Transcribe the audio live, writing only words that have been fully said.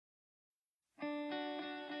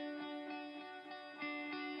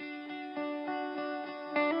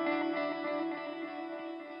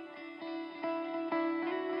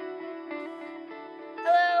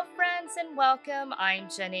Greetings and welcome. I'm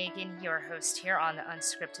Jen Agan, your host here on the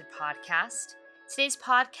Unscripted podcast. Today's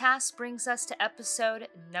podcast brings us to episode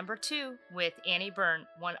number 2 with Annie Byrne,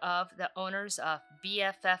 one of the owners of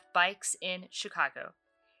BFF Bikes in Chicago.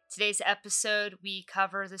 Today's episode, we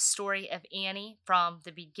cover the story of Annie from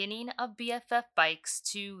the beginning of BFF Bikes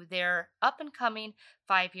to their up-and-coming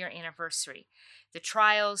 5-year anniversary. The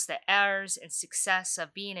trials, the errors, and success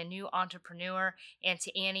of being a new entrepreneur, and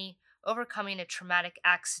to Annie, overcoming a traumatic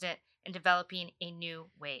accident and developing a new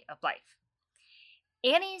way of life.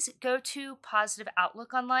 Annie's go-to positive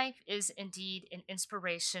outlook on life is indeed an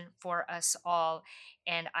inspiration for us all,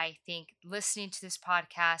 and I think listening to this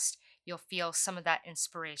podcast, you'll feel some of that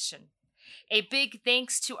inspiration. A big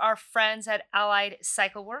thanks to our friends at Allied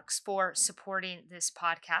Cycle Works for supporting this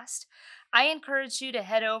podcast. I encourage you to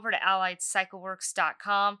head over to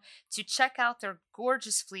alliedcycleworks.com to check out their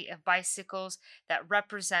gorgeous fleet of bicycles that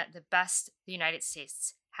represent the best the United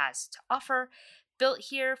States has to offer, built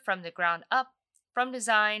here from the ground up, from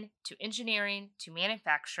design to engineering to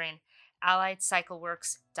manufacturing,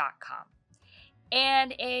 alliedcycleworks.com.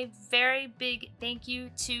 And a very big thank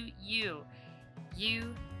you to you,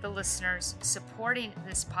 the listeners, supporting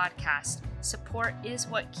this podcast. Support is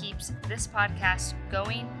what keeps this podcast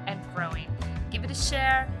going and growing. Give it a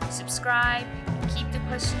share, subscribe, and keep the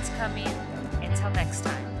questions coming. Until next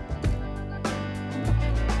time.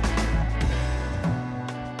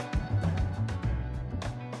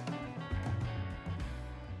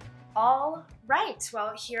 All right,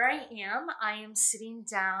 well, here I am. I am sitting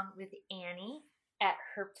down with Annie at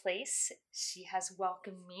her place. She has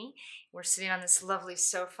welcomed me. We're sitting on this lovely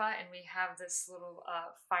sofa and we have this little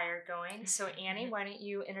fire going. So Annie, why don't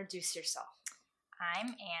you introduce yourself? I'm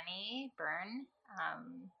Annie Byrne.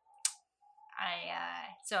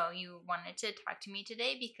 So you wanted to talk to me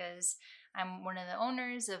today because I'm one of the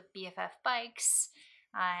owners of BFF Bikes.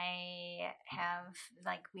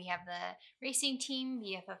 We have the racing team,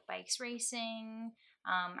 BFF Bikes Racing.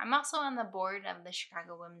 I'm also on the board of the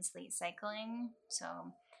Chicago Women's Elite Cycling,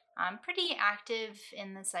 so I'm pretty active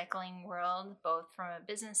in the cycling world, both from a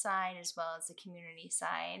business side as well as the community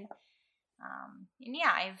side.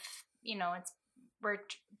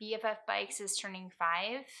 BFF Bikes is turning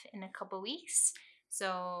 5 in a couple weeks,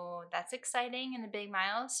 so that's exciting and a big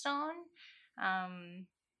milestone.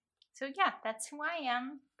 So yeah, that's who I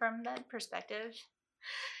am from that perspective.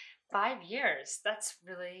 5 years. That's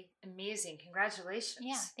really amazing. Congratulations.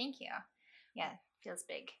 Yeah, thank you. Yeah, feels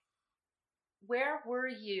big. Where were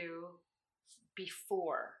you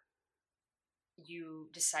before you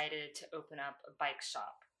decided to open up a bike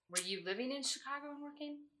shop? Were you living in Chicago and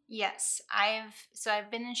working? Yes, I've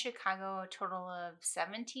been in Chicago a total of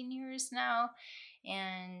 17 years now,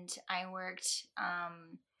 and I worked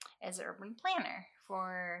as an urban planner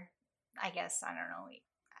for, I guess,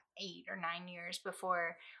 8 or 9 years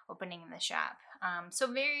before opening the shop.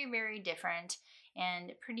 So very, very different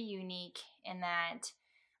and pretty unique in that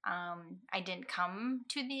I didn't come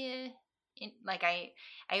to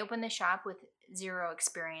I opened the shop with zero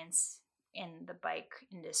experience in the bike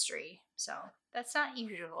industry. So that's not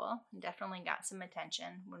usual. Definitely got some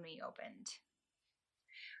attention when we opened.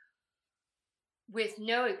 With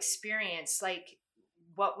no experience,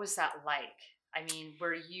 what was that like? I mean,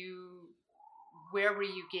 where were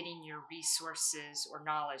you getting your resources or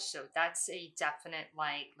knowledge? So that's a definite,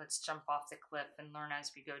 let's jump off the cliff and learn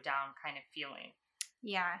as we go down kind of feeling.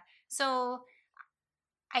 Yeah. So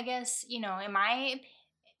I guess, in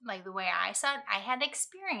the way I saw it, I had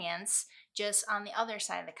experience just on the other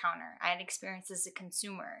side of the counter. I had experience as a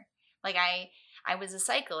consumer. I was a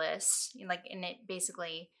cyclist, and it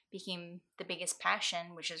basically became the biggest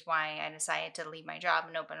passion, which is why I decided to leave my job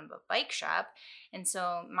and open up a bike shop. And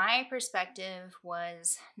so my perspective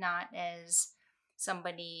was not as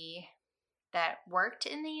somebody that worked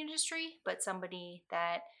in the industry, but somebody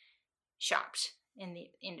that shopped in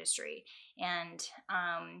the industry. And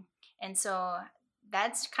so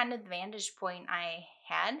that's kind of the vantage point I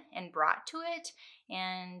had and brought to it.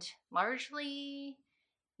 And largely,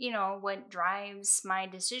 what drives my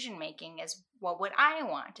decision making is what would I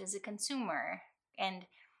want as a consumer. And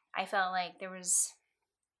I felt like there was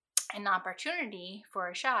an opportunity for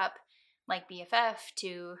a shop like BFF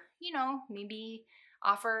to, maybe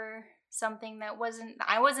offer something that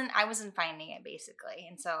I wasn't finding it, basically.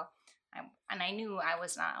 And so I knew I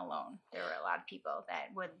was not alone. There were a lot of people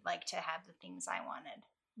that would like to have the things I wanted.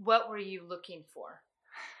 What were you looking for?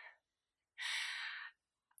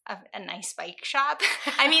 A nice bike shop.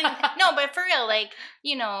 I mean, no, but for real,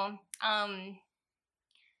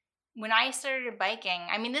 when I started biking,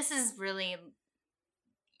 I mean, this is really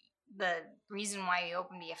the reason why we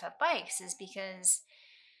opened BFF Bikes is because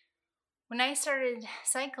when I started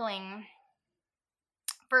cycling,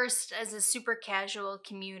 first as a super casual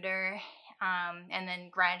commuter, and then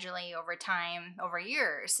gradually over time, over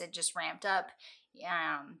years, it just ramped up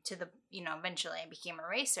to the, eventually I became a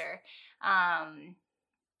racer.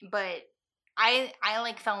 But I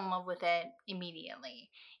like fell in love with it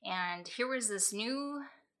immediately. And here was this new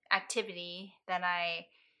activity that I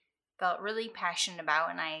felt really passionate about,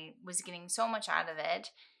 and I was getting so much out of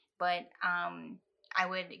it. But I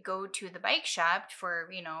would go to the bike shop for,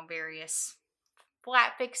 various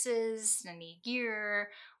flat fixes, any gear,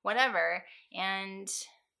 whatever. And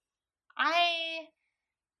I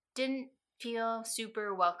didn't feel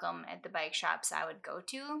super welcome at the bike shops I would go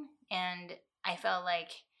to. And I felt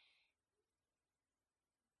like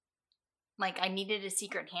I needed a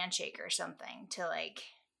secret handshake or something to like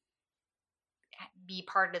be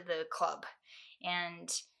part of the club. And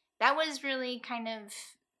that was really kind of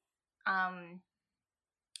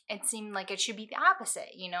it seemed like it should be the opposite,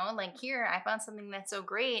 like here I found something that's so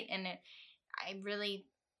great, and I really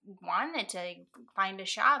wanted to find a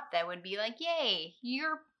shop that would be like, yay,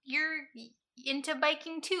 you're into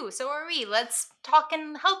biking too, so are we, let's talk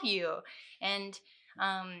and help you. And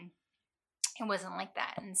it wasn't like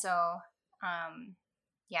that. And so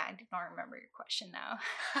yeah, I don't remember your question now.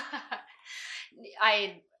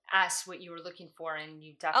 I asked what you were looking for, and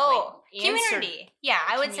you definitely answered. Community. Yeah,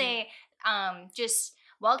 I would say just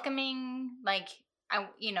welcoming. Like I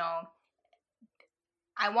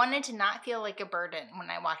wanted to not feel like a burden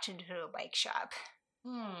when I walked into a bike shop.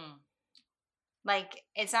 Like,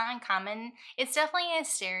 it's not uncommon. It's definitely a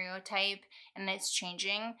stereotype, and it's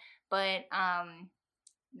changing. But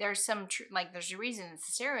there's some there's a reason it's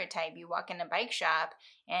a stereotype. You walk in a bike shop,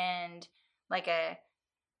 and like a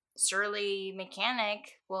surly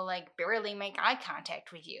mechanic will like barely make eye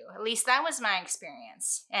contact with you. At least that was my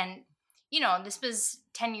experience. And this was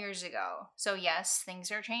 10 years ago. So yes,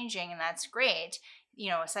 things are changing, and that's great.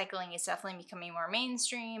 Cycling is definitely becoming more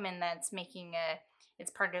mainstream, and that's making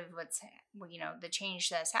it's part of what's the change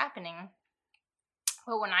that's happening.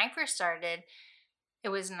 But when I first started, it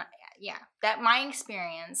was not, that my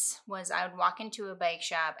experience was I would walk into a bike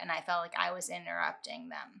shop and I felt like I was interrupting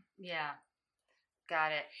them. Yeah.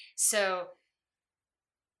 Got it. So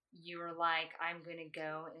you were like, I'm going to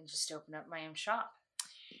go and just open up my own shop.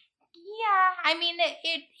 Yeah. I mean,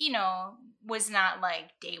 it was not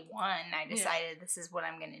like day one I decided this is what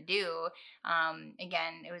I'm going to do.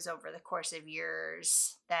 Again, it was over the course of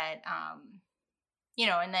years that,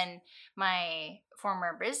 and then my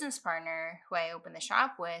former business partner who I opened the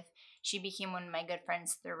shop with, she became one of my good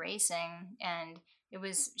friends through racing. And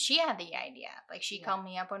she had the idea. Like, she called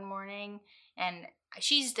me up one morning, and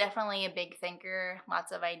she's definitely a big thinker,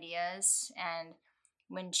 lots of ideas. And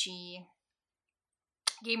when she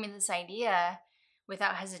gave me this idea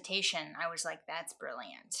without hesitation, I was like, that's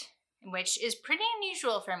brilliant, which is pretty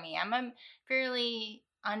unusual for me. I'm a fairly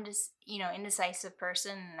indecisive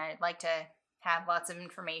person, and I'd like to have lots of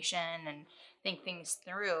information and think things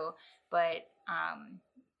through. But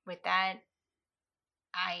with that,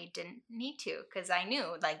 I didn't need to, because I knew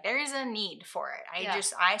like there's a need for it.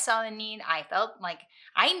 I saw the need. I felt like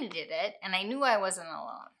I needed it, and I knew I wasn't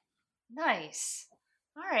alone. Nice.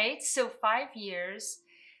 All right. So 5 years.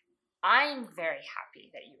 I'm very happy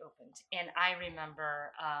that you opened. And I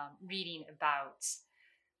remember reading about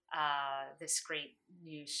this great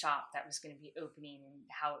new shop that was going to be opening, and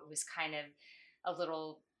how it was kind of a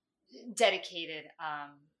little dedicated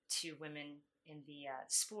to women in the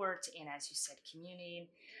sport and, as you said, community.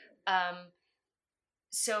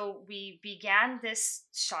 So we began this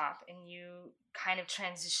shop, and you kind of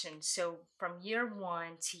transitioned. So from year 1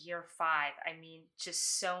 to year 5, I mean,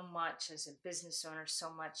 just so much as a business owner, so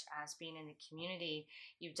much as being in the community,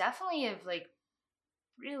 you definitely have like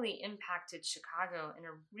really impacted Chicago in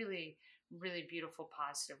a really, really beautiful,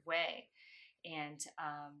 positive way. And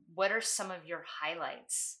what are some of your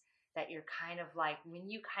highlights that you're kind of like, when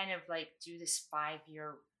you kind of like do this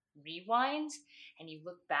 5-year rewind and you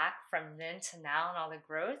look back from then to now and all the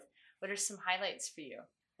growth, what are some highlights for you?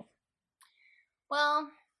 Well,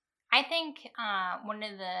 I think one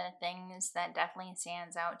of the things that definitely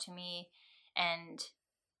stands out to me, and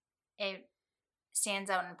it stands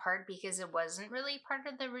out in part because it wasn't really part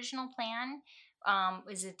of the original plan,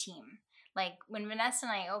 was a team. Like, when Vanessa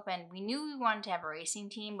and I opened, we knew we wanted to have a racing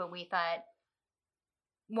team, but we thought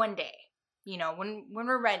one day, when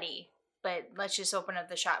we're ready, but let's just open up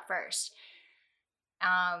the shop first.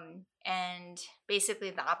 And basically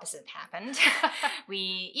the opposite happened.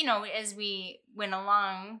 We, as we went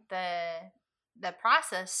along the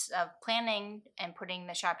process of planning and putting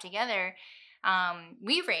the shop together,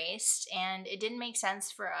 we raced, and it didn't make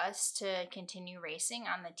sense for us to continue racing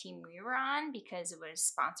on the team we were on because it was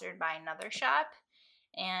sponsored by another shop.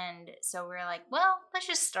 And so we were like, well, let's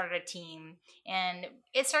just start a team. And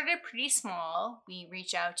it started pretty small. We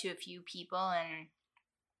reached out to a few people, and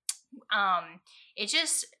it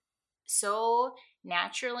just so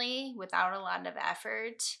naturally, without a lot of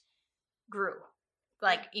effort, grew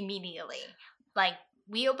like immediately. Like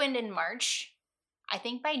we opened in March. I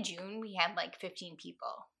think by June we had like 15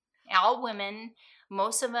 people, all women,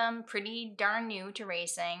 most of them pretty darn new to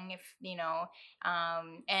racing, if you know.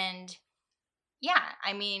 And yeah,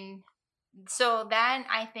 I mean, so that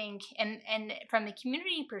I think, and from the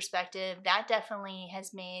community perspective, that definitely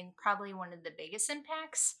has made probably one of the biggest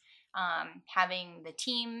impacts. Having the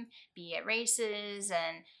team be at races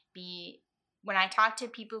and be, when I talk to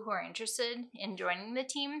people who are interested in joining the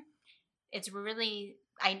team, it's really,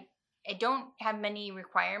 I don't have many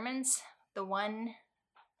requirements.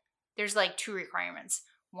 There's like two requirements.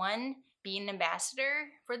 One, be an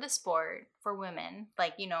ambassador for the sport for women,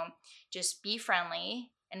 like, you know, just be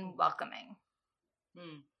friendly and welcoming.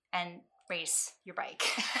 And race your bike.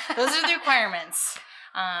 Those are the requirements.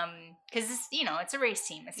 Because it's, you know, it's a race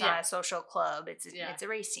team. It's not a social club. It's a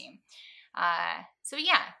race team. So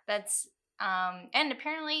yeah, that's and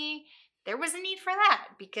apparently there was a need for that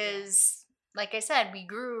because, like I said, we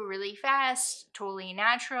grew really fast, totally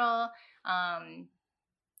natural.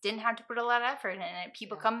 Didn't have to put a lot of effort in it.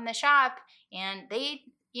 People come in the shop and they,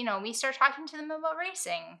 you know, we start talking to them about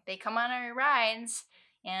racing. They come on our rides,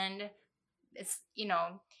 and it's, you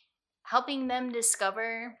know, helping them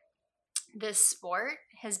discover this sport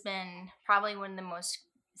has been probably one of the most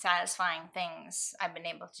satisfying things I've been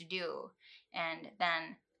able to do, and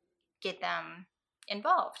then get them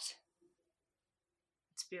involved.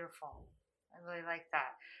 It's beautiful. I really like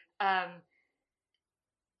that.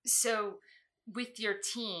 So with your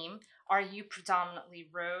team, are you predominantly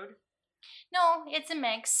road? No, it's a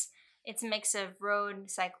mix. It's a mix of road,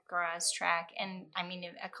 cyclocross, track, and I mean,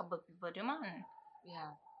 a couple of people do mountain.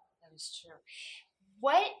 Yeah, that is true.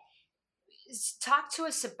 Talk to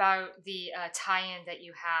us about the tie-in that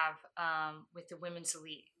you have with the Women's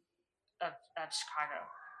Elite of Chicago.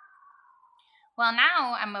 Well,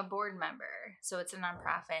 now I'm a board member, so it's a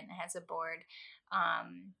nonprofit and it has a board,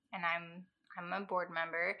 and I'm a board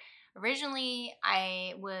member. Originally,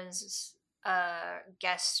 I was a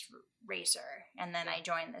guest racer, and then I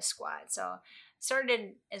joined the squad. So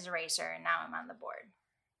started as a racer, and now I'm on the board.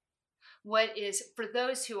 What is, for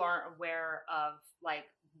those who aren't aware of like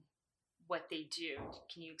what they do,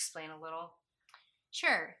 can you explain a little?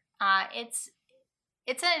 Sure.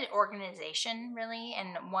 It's an organization, really,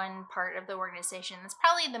 and one part of the organization that's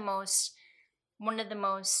probably one of the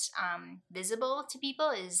most visible to people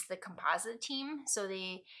is the composite team. So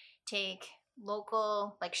they take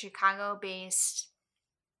local, like Chicago-based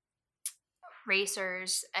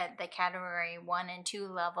racers at the category 1 and 2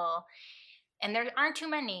 level, and there aren't too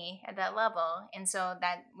many at that level, and so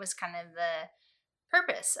that was kind of the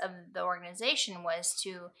purpose of the organization, was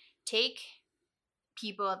to take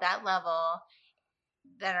people at that level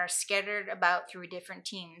that are scattered about through different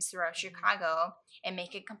teams throughout Chicago and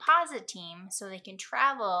make a composite team so they can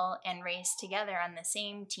travel and race together on the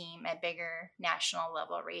same team at bigger national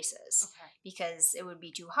level races. Okay. Because it would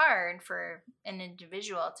be too hard for an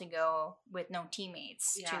individual to go with no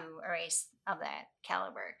teammates to a race of that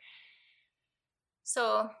caliber.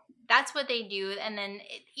 So that's what they do. And then,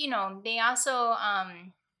 you know, they also,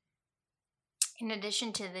 in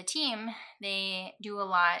addition to the team, they do a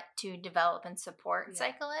lot to develop and support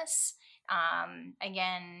cyclists.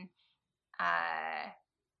 Again,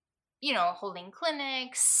 you know, holding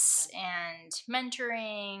clinics and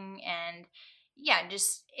mentoring, and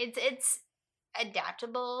just it's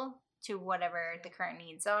adaptable to whatever the current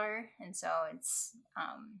needs are, and so it's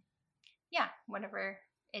whatever.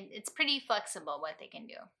 It's pretty flexible what they can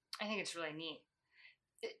do. I think it's really neat.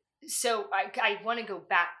 So I want to go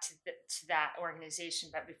back to that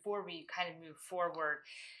organization, but before we kind of move forward,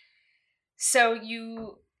 so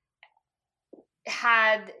you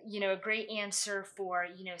had, you know, a great answer for,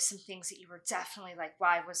 you know, some things that you were definitely like,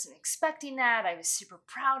 well, I wasn't expecting that. I was super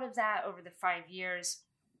proud of that over the 5 years.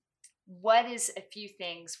 What is a few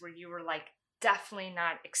things where you were like definitely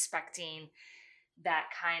not expecting that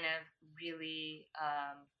kind of really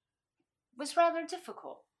was rather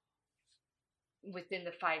difficult within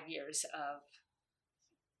the 5 years of?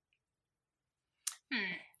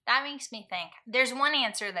 That makes me think. There's one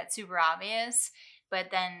answer that's super obvious,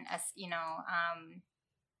 but then, you know,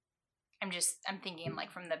 I'm thinking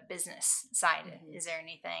like from the business side, is there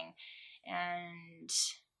anything? And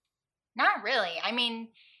not really. I mean,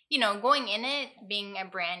 going in it, being a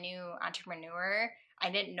brand new entrepreneur, I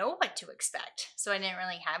didn't know what to expect. So I didn't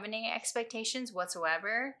really have any expectations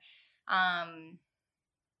whatsoever.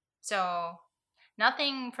 So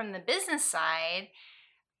nothing from the business side.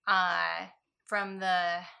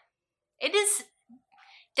 It is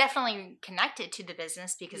definitely connected to the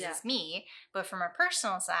business because it's me, but from a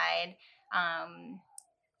personal side,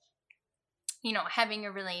 having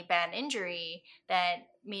a really bad injury that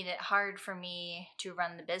made it hard for me to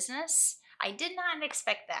run the business. I did not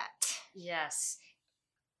expect that. Yes.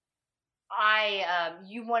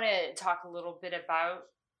 You want to talk a little bit about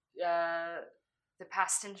the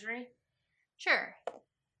past injury? Sure.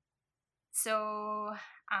 So,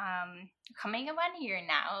 coming up on a year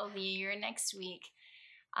now, the year next week.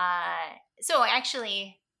 So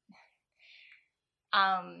actually,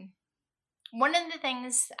 one of the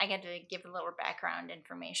things, I got to give a little background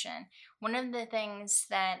information. One of the things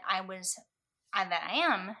that I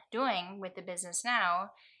am doing with the business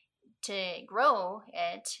now to grow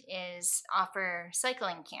it is offer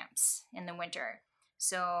cycling camps in the winter.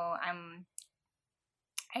 So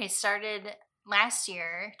I started last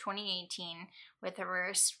year, 2018, with a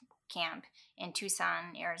reverse camp in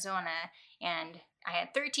Tucson, Arizona, and I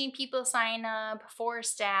had 13 people sign up, 4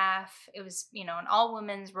 staff. It was, an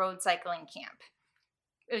all-women's road cycling camp.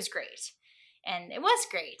 It was great. And it was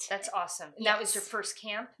great. That's awesome. And yes. That was your first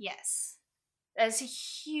camp? Yes. As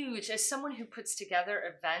someone who puts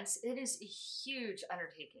together events, it is a huge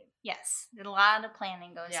undertaking. Yes. A lot of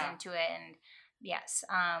planning goes into it. And yes,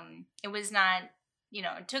 it was not,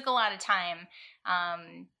 it took a lot of time.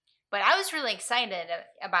 But I was really excited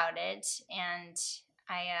about it. And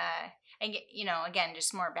again,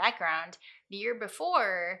 just more background. The year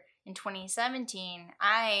before, in 2017,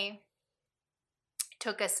 I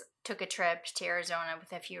took a trip to Arizona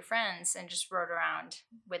with a few friends and just rode around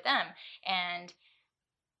with them. And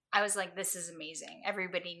I was like, this is amazing.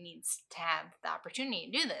 Everybody needs to have the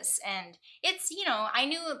opportunity to do this. And it's, I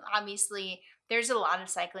knew obviously there's a lot of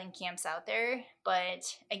cycling camps out there,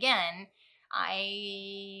 but again,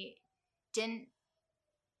 I didn't,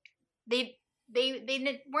 they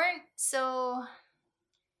weren't so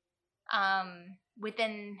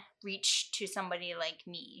within reach to somebody like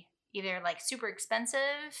me. Either like super expensive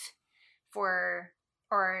or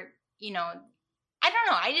I don't know.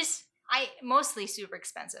 I mostly super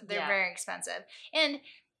expensive. They're very expensive. And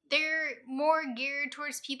they're more geared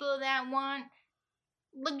towards people that want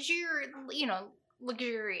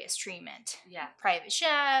luxurious treatment. Yeah. Private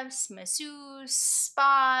chefs, masseuses,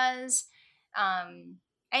 spas. And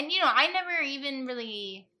I never even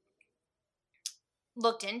really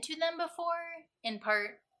looked into them before, in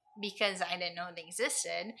part because I didn't know they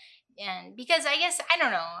existed, and because I guess I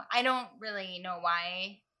don't know. I don't really know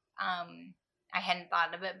why I hadn't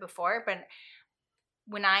thought of it before, but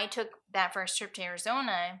when I took that first trip to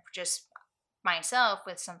Arizona, just myself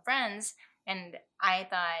with some friends, and I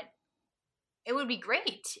thought it would be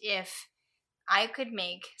great if I could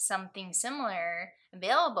make something similar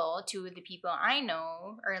available to the people I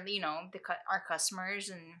know, or our customers,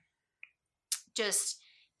 and just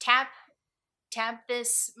tap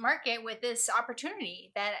this market with this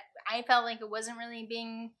opportunity that I felt like it wasn't really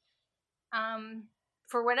being,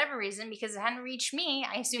 for whatever reason, because it hadn't reached me.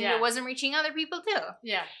 I assumed it wasn't reaching other people too.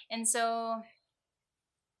 Yeah. And so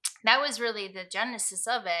that was really the genesis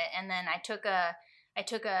of it. And then I took a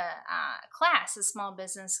class, a small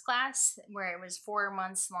business class, where it was 4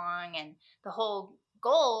 months long, and the whole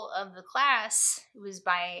goal of the class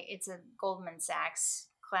it's a Goldman Sachs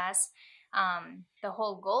class. The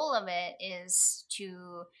whole goal of it is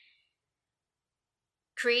to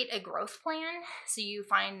create a growth plan. So you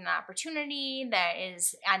find an opportunity that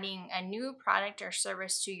is adding a new product or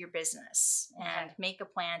service to your business and make a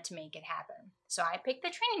plan to make it happen. So I picked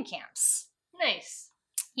the training camps. Nice.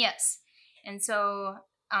 Yes. And so,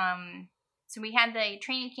 so we had the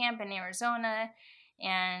training camp in Arizona,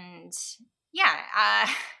 and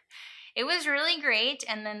it was really great.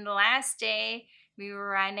 And then the last day, we were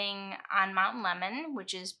riding on Mount Lemmon,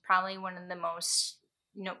 which is probably one of the most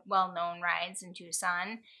well-known rides in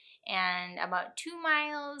Tucson, and about 2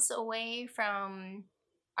 miles away from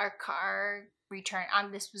our car return.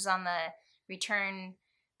 This was on the return,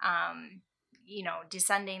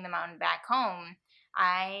 descending the mountain back home.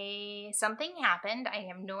 Something happened. I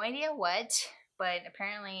have no idea what, but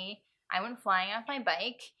apparently I went flying off my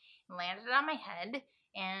bike, landed on my head,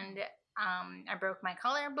 and I broke my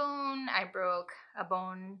collarbone. I broke a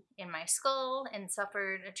bone in my skull and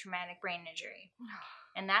suffered a traumatic brain injury.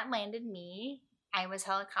 And that landed me. I was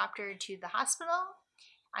helicoptered to the hospital.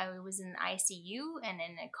 I was in the ICU and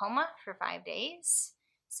in a coma for 5 days.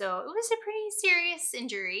 So it was a pretty serious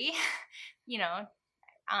injury, you know.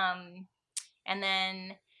 And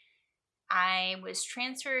then I was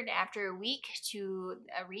transferred after a week to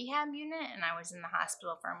a rehab unit, and I was in the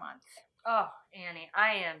hospital for a month. Oh, Annie,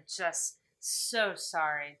 I am just so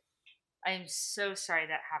sorry. I am so sorry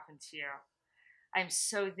that happened to you. I'm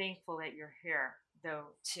so thankful that you're here,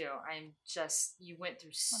 though, too. You went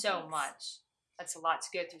through so much. That's a lot to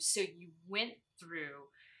go through. So you went through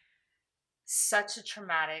such a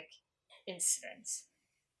traumatic incident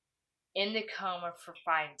in the coma for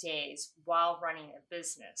 5 days while running a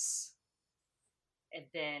business, and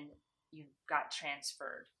then you got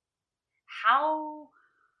transferred. How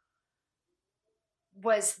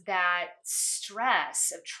was that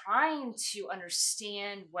stress of trying to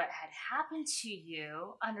understand what had happened to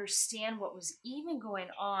you, understand what was even going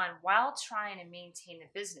on while trying to maintain the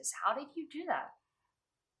business? How did you do that?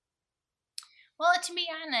 Well, to be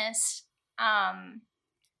honest,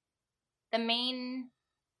 the main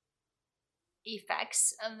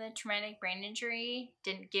effects of the traumatic brain injury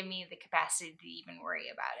didn't give me the capacity to even worry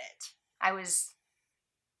about it. I was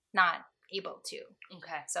not able to.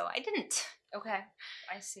 Okay. So I didn't. Okay.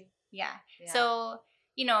 I see. Yeah. So,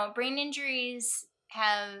 brain injuries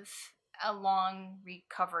have a long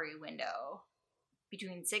recovery window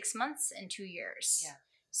between 6 months and 2 years. Yeah.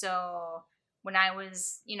 So when I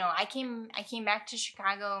was, I came back to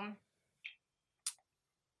Chicago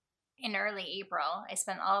in early April. I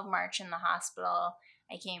spent all of March in the hospital.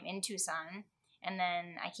 I came in Tucson, and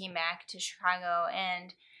then I came back to Chicago,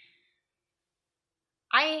 and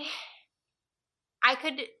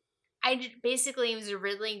basically, it was a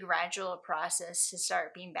really gradual process to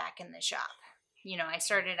start being back in the shop. I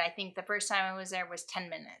started, I think the first time I was there was 10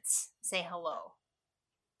 minutes, say hello.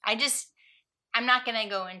 I'm not going to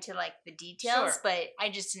go into like the details, but I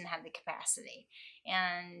just didn't have the capacity.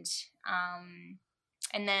 And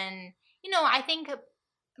then, I think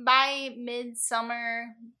by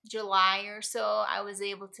midsummer, July or so, I was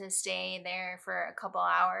able to stay there for a couple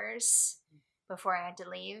hours before I had to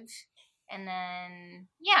leave. And then,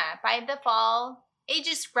 by the fall, it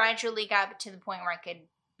just gradually got to the point where I could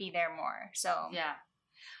be there more. So, yeah.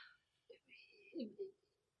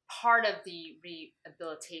 Part of the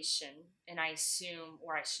rehabilitation, and I assume,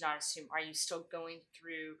 or I should not assume, are you still going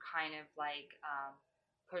through kind of like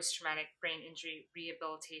post-traumatic brain injury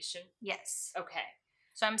rehabilitation? Yes. Okay.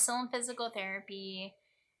 So I'm still in physical therapy.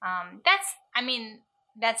 That's a main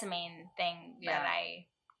thing that I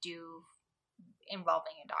do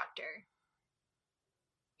involving a doctor.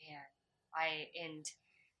 Man, and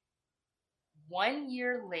 1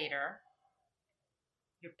 year later,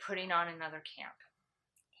 you're putting on another camp.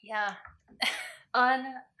 Yeah.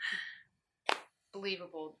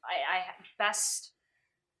 Unbelievable. I best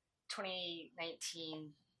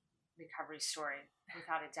 2019 recovery story,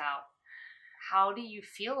 without a doubt. How do you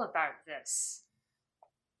feel about this?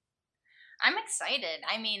 I'm excited.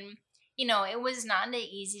 I mean, it was not an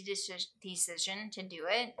easy decision to do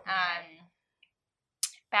it.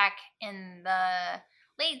 Back in the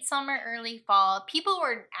late summer, early fall, people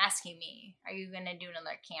were asking me, "Are you going to do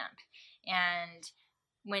another camp?" And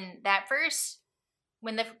when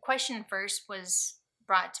the question first was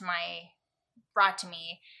brought to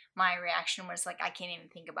me, my reaction was like, I can't even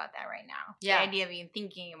think about that right now. Yeah. The idea of even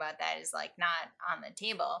thinking about that is like not on the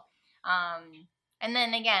table. And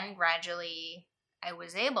then again, gradually I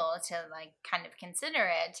was able to like kind of consider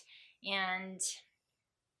it, and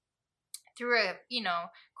through a,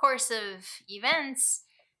 course of events,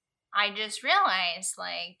 I just realized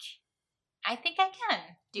like, I think I can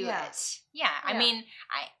do it. Yeah. I mean,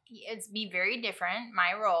 it's be very different.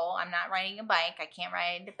 My role, I'm not riding a bike. I can't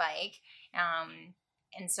ride a bike.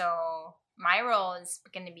 And so my role is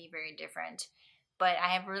going to be very different. But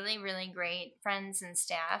I have really, really great friends and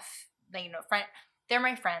staff. Like, they're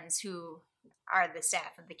my friends who are the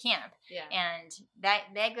staff of the camp. Yeah. And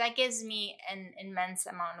that gives me an immense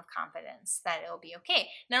amount of confidence that it'll be okay.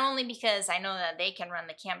 Not only because I know that they can run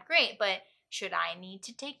the camp great, but should I need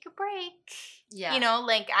to take a break? Yeah.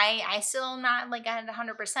 I still am not like at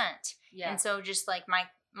 100%. Yeah. And so just like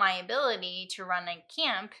my ability to run a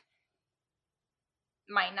camp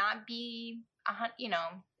might not be,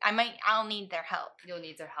 I'll need their help. You'll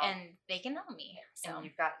need their help. And they can help me. So. And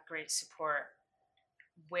you've got great support.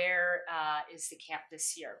 Where is the camp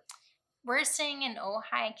this year? We're staying in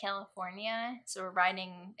Ojai, California. So we're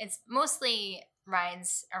riding, it's mostly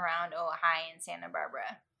rides around Ojai and Santa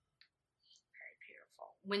Barbara.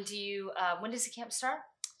 When does the camp start?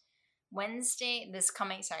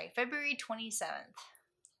 February 27th.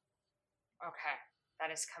 Okay.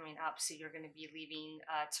 that is coming up. So you're going to be leaving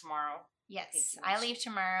tomorrow. Yes, I leave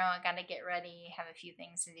tomorrow. I got to get ready, have a few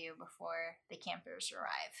things to do before the campers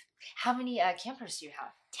arrive. How many campers do you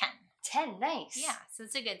have? 10. 10, nice. Yeah, so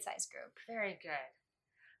it's a good size group. Very good.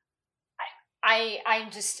 I'm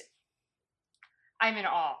in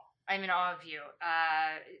awe. I'm in awe of you.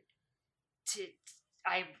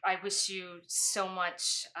 I wish you so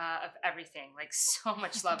much of everything, like so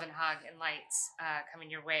much love and hug and lights coming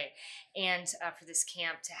your way. And for this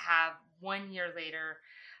camp to have 1 year later.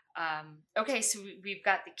 Okay, so we've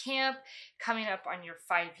got the camp coming up on your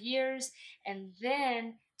 5 years. And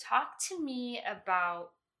then talk to me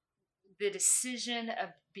about the decision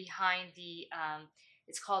behind the,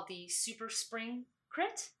 it's called the Super Spring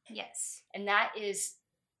Crit. Yes. And that is,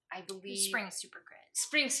 I believe... Spring Super Crit.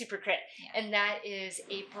 Spring Super Crit. Yeah. And that is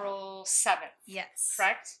April 7th. Yes.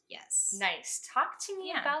 Correct? Yes. Nice. Talk to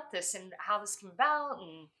me about this and how this came about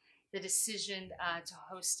and the decision to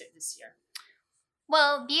host it this year.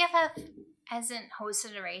 Well, BFF hasn't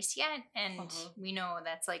hosted a race yet, and we know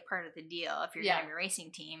that's like part of the deal. If you're going to be a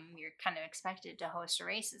racing team, you're kind of expected to host a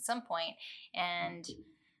race at some point. And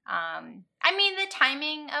I mean, the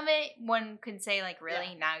timing of it, one could say like,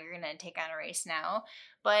 really, now you're going to take on a race now.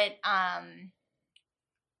 But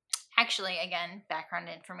actually, again, background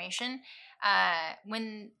information.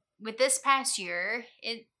 With this past year,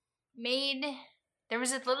 there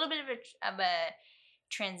was a little bit of a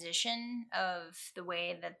transition of the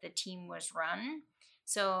way that the team was run.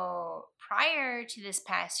 So prior to this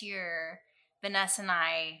past year, Vanessa and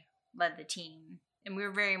I led the team, and we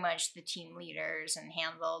were very much the team leaders and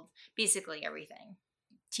handled basically everything.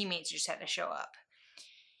 Teammates just had to show up.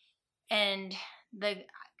 And the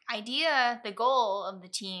goal of the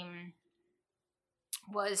team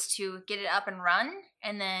was to get it up and run,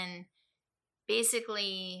 and then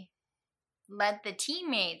basically let the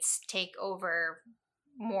teammates take over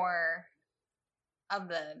more of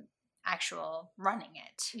the actual running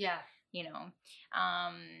it. Yeah. You know.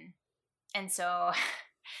 And so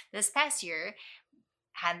this past year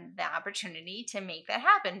had the opportunity to make that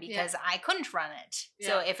happen because I couldn't run it. Yeah.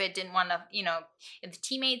 So if it didn't want to, if the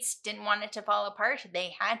teammates didn't want it to fall apart,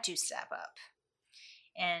 they had to step up.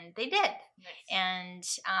 And they did. Nice. And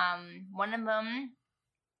one of them,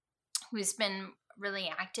 who's been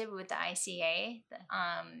really active with the ICA,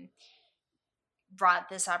 brought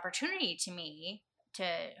this opportunity to me to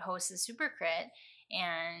host the Super Crit,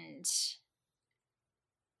 and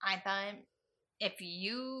I thought, if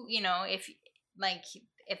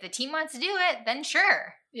the team wants to do it, then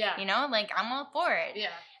sure. Yeah. I'm all for it.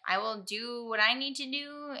 Yeah. I will do what I need to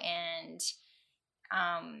do, and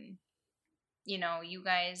you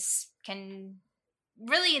guys can,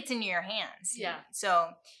 really, it's in your hands. Yeah.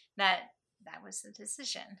 So that was the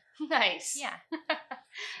decision. Nice. Yeah.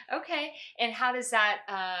 Okay. And how does that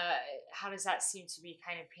seem to be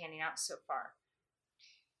kind of panning out so far?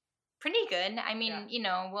 Pretty good. I mean,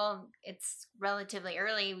 it's relatively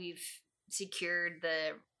early. We've secured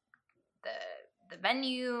the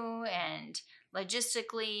venue, and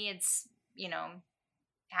logistically it's,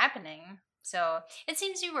 happening. So it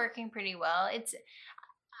seems to be working pretty well. It's,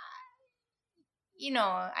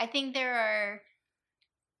 I think there are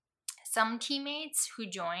some teammates who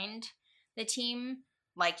joined the team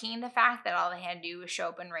liking the fact that all they had to do was show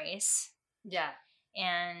up and race. Yeah.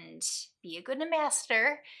 And be a good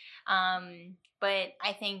ambassador. But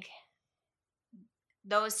I think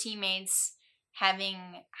those teammates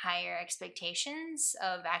having higher expectations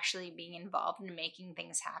of actually being involved in making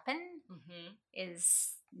things happen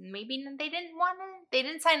is maybe they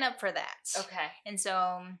didn't sign up for that. Okay. And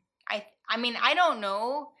so I mean, I don't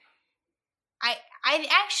know. I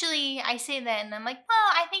say that and I'm like,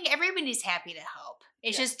 well, I think everybody's happy to help.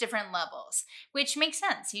 It's just different levels, which makes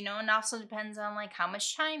sense, and also depends on like how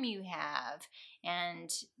much time you have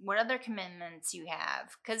and what other commitments you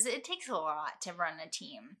have, because it takes a lot to run a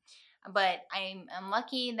team. But I'm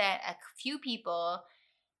lucky that a few people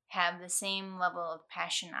have the same level of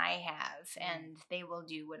passion I have, and they will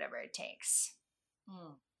do whatever it takes.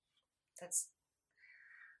 That's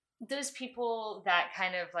those people that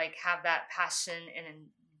kind of like have that passion and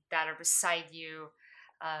that are beside you.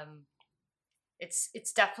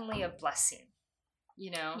 It's definitely a blessing,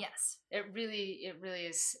 Yes. It really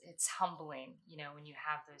is. It's humbling, when you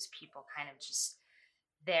have those people kind of just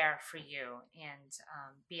there for you, and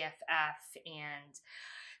BFF. And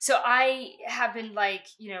so I have been like,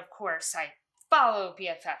 of course I follow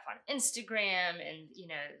BFF on Instagram and,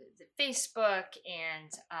 the Facebook,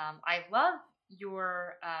 and I love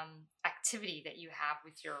your activity that you have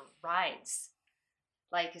with your rides,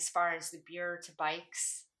 like as far as the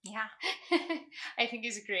data-rte-bikes. Yeah. I think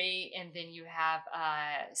is great. And then you have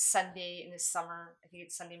Sunday in the summer. I think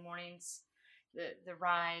it's Sunday mornings, the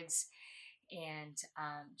rides, and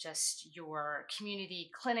just your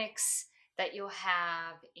community clinics that you'll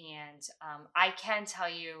have. And I can tell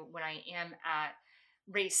you when I am at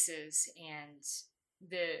races and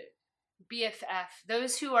the BFF,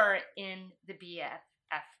 those who are in the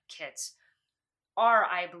BFF kits are,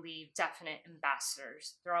 I believe, definite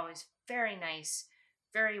ambassadors. They're always very nice,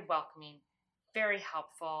 very welcoming, very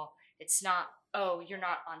helpful. It's not, oh, you're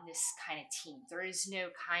not on this kind of team. There is no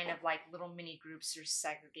kind of like little mini groups or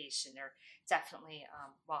segregation. They're definitely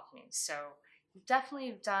welcoming. So you've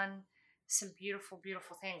definitely done some beautiful,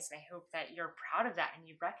 beautiful things. And I hope that you're proud of that and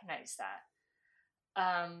you recognize that.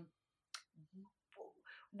 Um,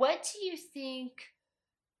 what do you think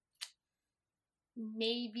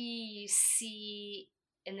maybe you see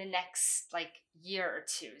in the next like year or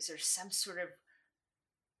two? Is there some sort of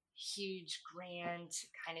huge grand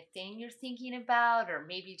kind of thing you're thinking about, or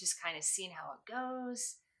maybe just kind of seeing how it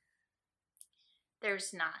goes?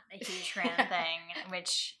 There's not a huge grand thing,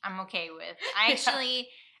 which I'm okay with.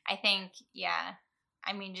 I think, yeah.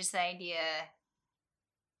 I mean, just the idea.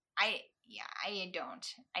 I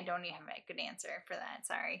don't even have a good answer for that.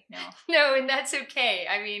 Sorry. No. No, and that's okay.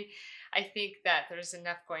 I mean, I think that there's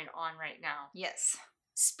enough going on right now. Yes.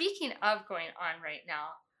 Speaking of going on right now,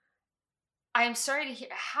 I'm sorry to hear.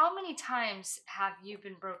 How many times have you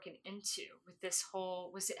been broken into with this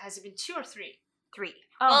whole? Has it been 2 or 3? 3.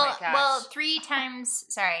 Oh my gosh. Well, 3 times.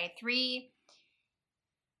 Sorry,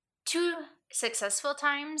 2 successful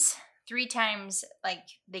times. 3 times, like,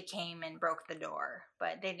 they came and broke the door,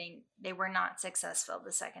 but they were not successful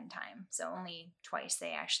the second time. So only twice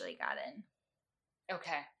they actually got in.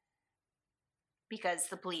 Okay. Because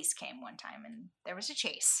the police came one time and there was a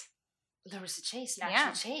chase. There was a chase, an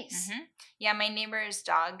actual chase. Mm-hmm. Yeah, my neighbor's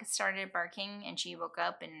dog started barking and she woke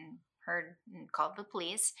up and heard and called the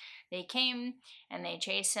police. They came and they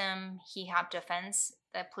chased him. He hopped a fence.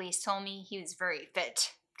 The police told me he was very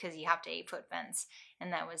fit because he hopped an 8-foot fence.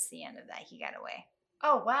 And that was the end of that. He got away.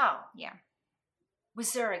 Oh, wow. Yeah.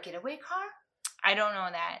 Was there a getaway car? I don't know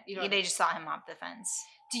that. They just saw him hop the fence.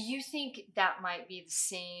 Do you think that might be the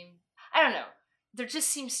same? I don't know. There just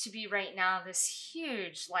seems to be right now this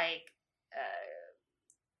huge, like,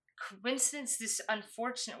 coincidence, this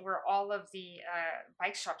unfortunate where all of the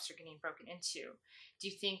bike shops are getting broken into. Do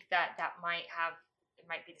you think that it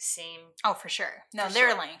might be the same? Oh, for sure. No,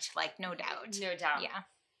 they're linked, like, no doubt. No doubt. Yeah.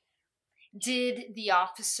 Did the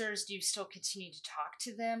officers, do you still continue to talk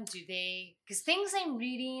to them? Do they, because things I'm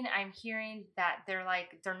reading, I'm hearing that they're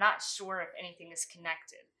not sure if anything is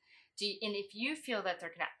connected. And if you feel that they're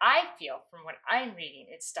connected, I feel from what I'm reading,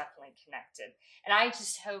 it's definitely connected. And I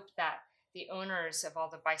just hope that the owners of all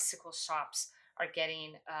the bicycle shops are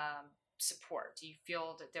getting support. Do you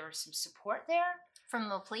feel that there was some support there? From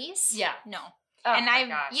the police? Yeah. No. Oh, and my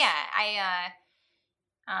gosh. Yeah,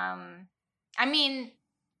 I mean,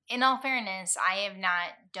 in all fairness, I have not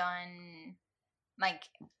done, like,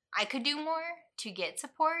 I could do more to get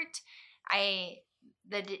support. A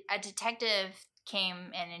detective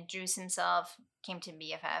came and introduced himself, came to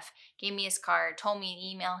BFF, gave me his card, told me to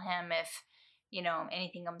email him if,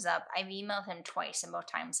 anything comes up. I've emailed him twice, and both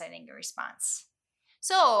times I didn't get a response.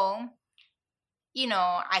 So,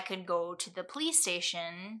 I could go to the police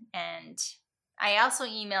station, and I also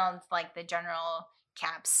emailed, like, the general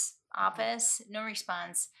CAPS office, no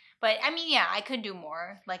response. But, I mean, yeah, I could do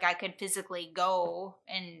more. Like, I could physically go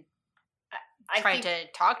and try to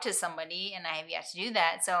talk to somebody, and I have yet to do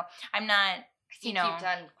that. So, I'm not, I think you've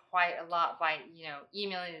done quite a lot by,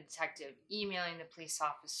 emailing the detective, emailing the police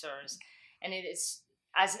officers. And it is,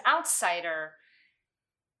 as an outsider,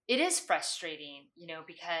 it is frustrating,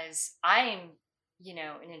 because I'm, an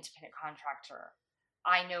independent contractor.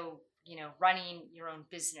 I know, running your own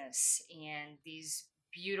business and these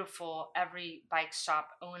beautiful, every bike shop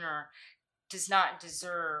owner does not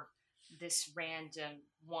deserve this random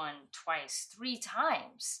 1, twice, 3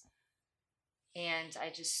 times. And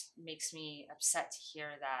it just makes me upset to hear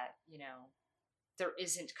that, there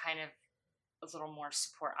isn't kind of a little more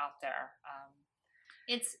support out there.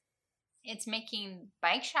 It's making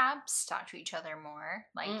bike shops talk to each other more.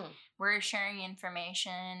 Like, we're sharing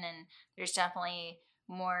information, and there's definitely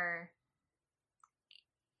more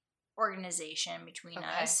organization between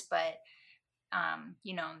us. But, I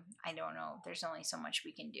don't know. There's only so much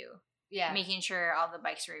we can do. Yeah. Making sure all the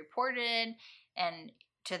bikes are reported, and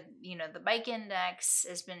to, the bike index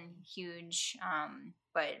has been huge.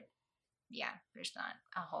 But yeah, there's not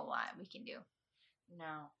a whole lot we can do.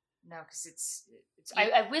 No. No, because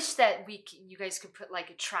I wish that you guys could put like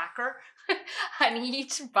a tracker on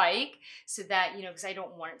each bike so that, because I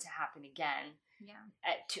don't want it to happen again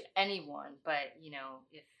to anyone. But,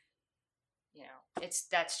 if,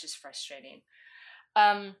 that's just frustrating.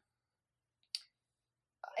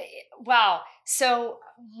 Wow. So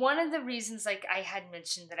one of the reasons, like I had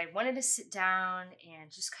mentioned, that I wanted to sit down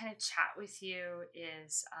and just kind of chat with you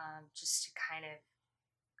is just to kind of,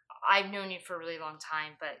 I've known you for a really long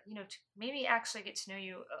time, but to maybe actually get to know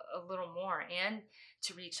you a little more, and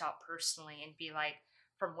to reach out personally and be like,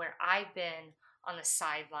 from where I've been on the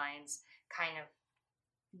sidelines, kind of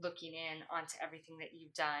looking in onto everything that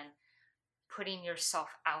you've done, putting yourself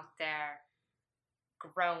out there,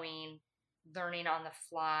 growing, learning on the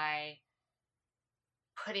fly,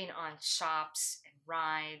 putting on shops and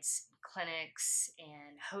rides, clinics,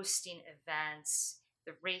 and hosting events,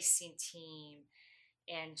 the racing team,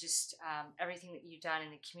 and just everything that you've done in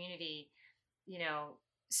the community,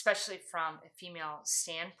 especially from a female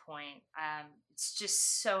standpoint. It's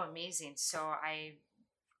just so amazing. So I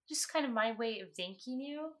just kind of my way of thanking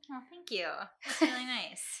you. Oh, thank you. That's really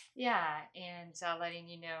nice. Yeah, and letting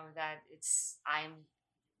you know that I'm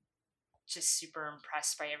just super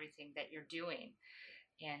impressed by everything that you're doing.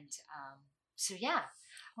 And so, yeah.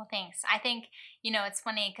 Well, thanks. I think, it's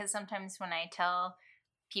funny because sometimes when I tell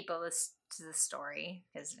people this story,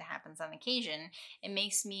 because it happens on occasion, it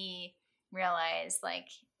makes me realize like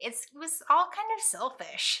it was all kind of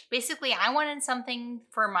selfish. Basically, I wanted something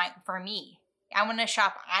for me. I wanted a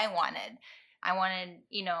shop I wanted. I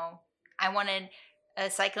wanted a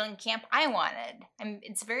cycling camp I wanted.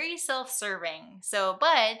 It's very self-serving. So,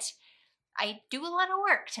 but I do a lot of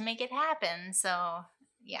work to make it happen. So,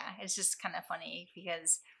 yeah, it's just kind of funny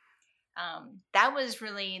because that was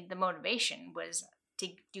really the motivation, was to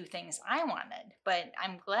do things I wanted. But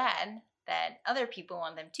I'm glad that other people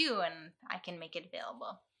want them too, and I can make it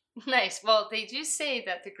available. Nice. Well, they do say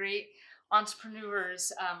that the great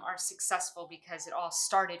entrepreneurs are successful because it all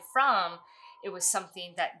started from, it was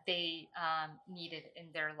something that they needed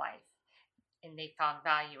in their life, and they found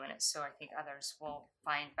value in it. So I think others will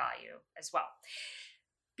find value as well.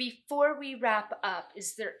 Before we wrap up,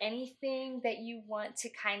 is there anything that you want to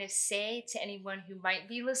kind of say to anyone who might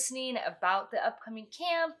be listening about the upcoming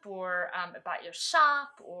camp, or about your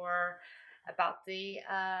shop, or about the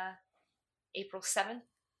April 7th?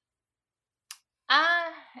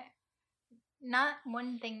 Not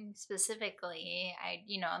one thing specifically.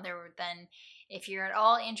 If you're at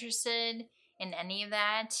all interested in any of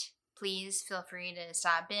that, please feel free to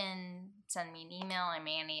stop in, send me an email. I'm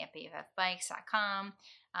Annie at bffbikes.com.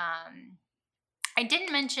 We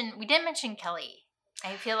didn't mention Kelly.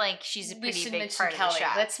 I feel like she's a pretty big part of the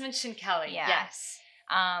shop. Let's mention Kelly. Yeah. Yes.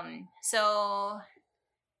 So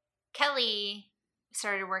Kelly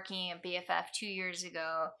started working at BFF 2 years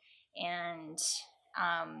ago, and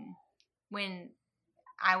when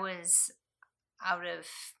I was out of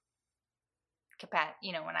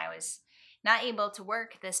capacity, when I was not able to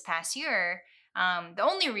work this past year, the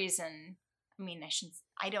only reason,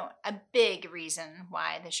 a big reason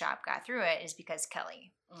why the shop got through it is because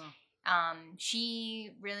Kelly.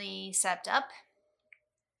 She really stepped up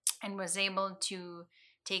and was able to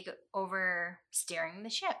take over steering the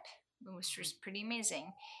ship, which was pretty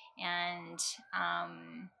amazing. And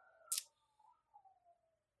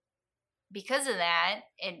because of that,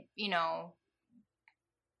 it,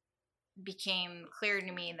 became clear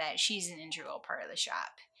to me that she's an integral part of the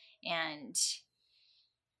shop. And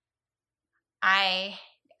I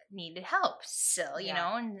needed help still,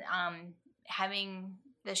 and having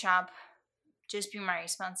the shop just be my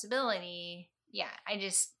responsibility. Yeah,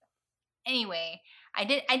 anyway, I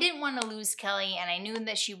didn't want to lose Kelly, and I knew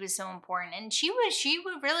that she was so important, and she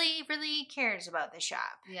would really, really cares about the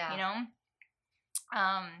shop. Yeah.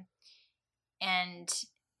 And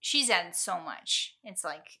she's added so much. It's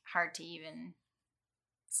like hard to even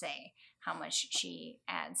say how much she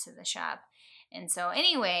adds to the shop. And so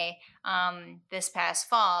anyway, this past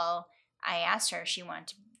fall, I asked her if she wanted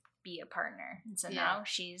to be a partner. And so now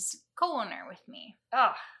she's co-owner with me.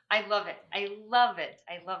 Oh, I love it. I love it.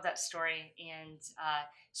 I love that story. And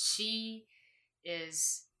she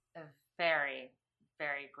is a very,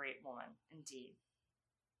 very great woman indeed.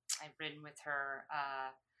 I've ridden with her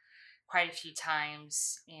quite a few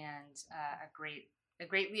times, and a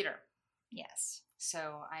great leader. Yes.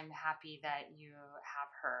 So I'm happy that you have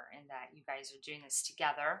her and that you guys are doing this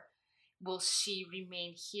together. Will she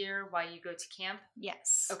remain here while you go to camp?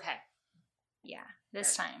 Yes. Okay. Yeah,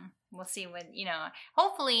 this time. We'll see what,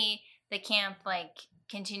 hopefully the camp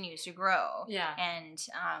continues to grow. Yeah. And,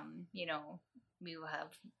 we will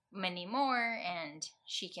have many more, and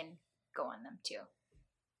she can go on them too.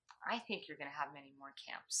 I think you're going to have many more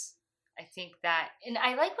camps. I think that, and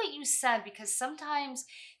I like what you said, because sometimes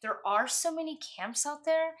there are so many camps out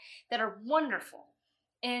there that are wonderful.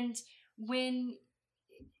 And when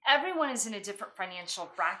everyone is in a different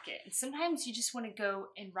financial bracket, and sometimes you just want to go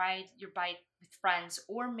and ride your bike with friends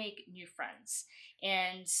or make new friends.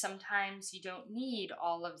 And sometimes you don't need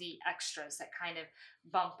all of the extras that kind of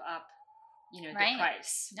bump up, the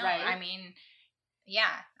price. No, right? I mean,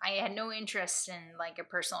 yeah, I had no interest in like a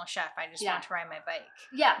personal chef. I just want to ride my bike.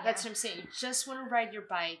 Yeah, that's what I'm saying. You just want to ride your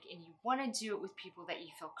bike, and you want to do it with people that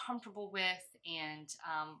you feel comfortable with. And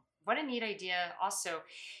what a neat idea. Also,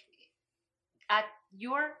 at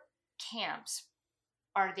your camps,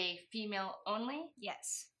 are they female only?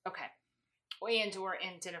 Yes. Okay. And or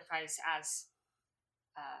identifies as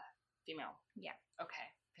female. Yeah.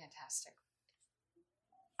 Okay. Fantastic.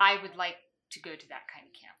 I would like to go to that kind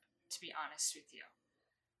of camp, to be honest with you.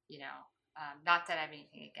 Not that I have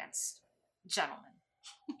anything against gentlemen.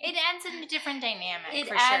 It adds in a different dynamic.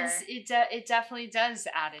 Sure. It definitely does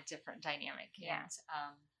add a different dynamic. Yeah. And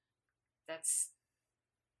that's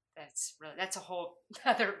a whole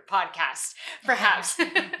other podcast, perhaps.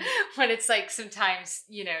 When it's like sometimes,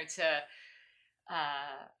 to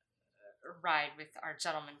ride with our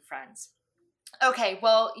gentleman friends. Okay,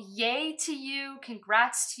 well, yay to you.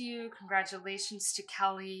 Congrats to you. Congratulations to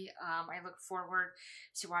Kelly. I look forward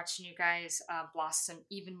to watching you guys blossom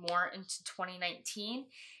even more into 2019.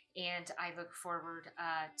 And I look forward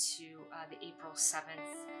to the April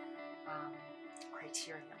 7th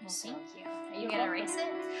criterium. Well, thank you. Are you going to race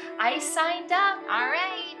it? I signed up. All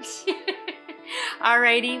right.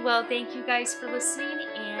 Alrighty. Well, thank you guys for listening,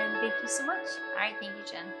 and thank you so much. All right. Thank you,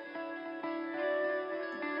 Jen.